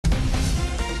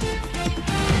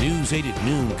News 8 at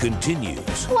noon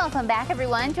continues. Welcome back,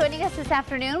 everyone. Joining us this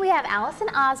afternoon, we have Allison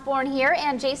Osborne here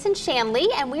and Jason Shanley,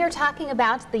 and we are talking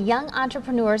about the Young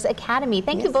Entrepreneurs Academy.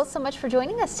 Thank you both so much for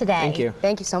joining us today. Thank you.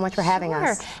 Thank you so much for having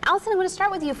us. Allison, I'm going to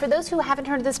start with you. For those who haven't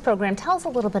heard of this program, tell us a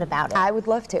little bit about it. I would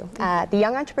love to. The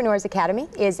Young Entrepreneurs Academy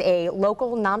is a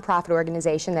local nonprofit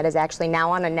organization that is actually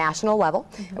now on a national level.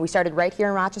 And we started right here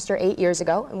in Rochester 8 years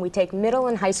ago, and we take middle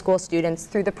and high school students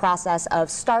through the process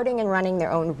of starting and running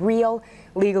their own real,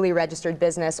 legally registered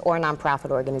business or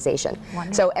nonprofit organization.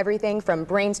 Wonderful. So everything from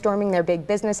brainstorming their big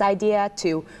business idea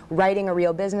to writing a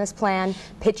real business plan,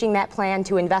 pitching that plan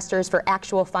to investors for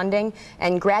actual funding,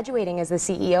 and graduating as the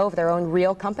CEO of their own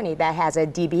real company that has a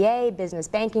DBA, business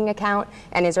banking account,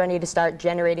 and is ready to start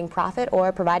generating profit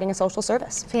or providing a social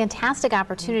service. Fantastic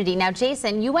opportunity. Now,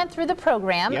 Jason, you went through the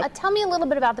program. Tell me a little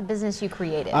bit about the business you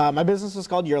created. My business is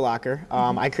called UrLocker.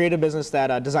 I created a business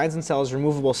that designs and sells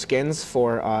removable skins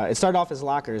for, it started off as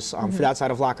lockers for the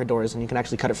outside of locker doors, and you can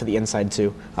actually cut it for the inside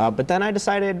too. But then I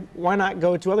decided, why not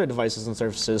go to other devices and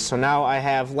surfaces? So now I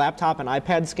have laptop and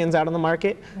iPad skins out on the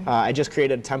market. I just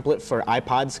created a template for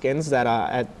iPod skins that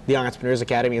at the Young Entrepreneurs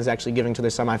Academy is actually giving to their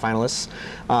semifinalists.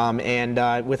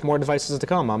 And with more devices to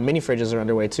come, mini fridges are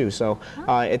underway too. So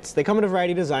they come in a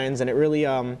variety of designs, and it really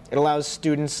it allows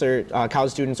students or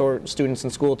college students or students in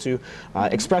school to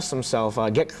express themselves,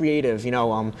 get creative. You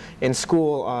know, in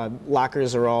school,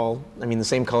 lockers are all, I mean, the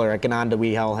same color. At Gananda,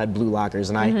 we all had blue lockers,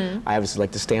 and I obviously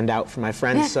like to stand out from my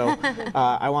friends. So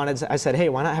I said, hey,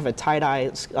 why not have a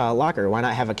tie-dye locker? Why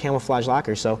not have a camouflage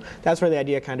locker? So that's where the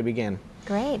idea kind of began.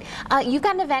 Great. You've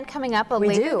got an event coming up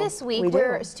later this week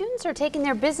where students are taking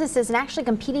their businesses and actually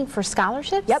competing for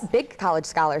scholarships? Yep, big college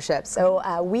scholarships.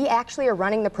 So we actually are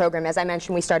running the program. As I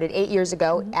mentioned, we started 8 years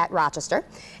ago at Rochester,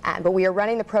 but we are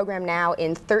running the program now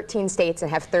in 13 states and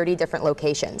have 30 different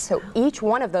locations. So each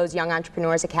one of those Young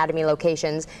Entrepreneurs Academy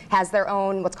locations has their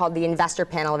own what's called the investor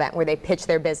panel event, where they pitch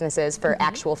their businesses for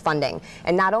actual funding.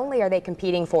 And not only are they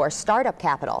competing for startup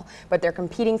capital, but they're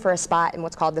competing for a spot in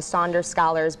what's called the Saunders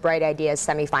Scholars Bright Ideas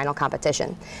semifinal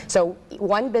competition. So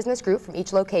one business group from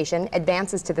each location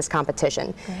advances to this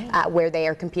competition where they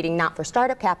are competing not for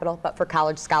startup capital but for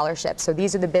college scholarships. So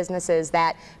these are the businesses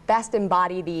that best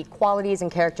embody the qualities and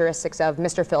characteristics of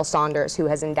Mr. Phil Saunders, who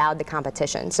has endowed the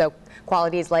competition. So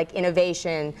qualities like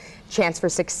innovation, chance for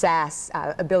success,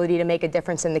 ability to make a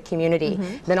difference in the community.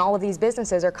 Then all of these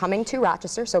businesses are coming to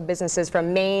Rochester, so businesses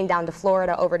from Maine down to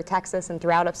Florida over to Texas and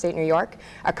throughout upstate New York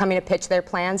are coming to pitch their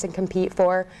plans and compete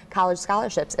for college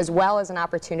scholarships, as well as an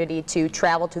opportunity to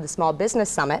travel to the Small Business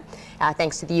Summit,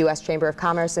 thanks to the U.S. Chamber of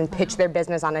Commerce, and pitch their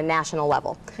business on a national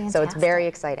level. Fantastic. So it's very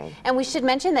exciting. And we should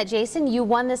mention that, Jason, you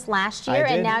won this last year,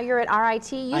 and now you're at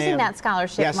RIT using that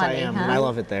scholarship money. Yes, I am, and I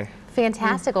love it there.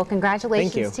 Fantastic. Well,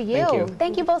 congratulations to you. Thank you.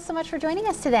 Thank you both so much for joining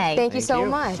us today. Thank you so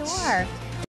much. Sure.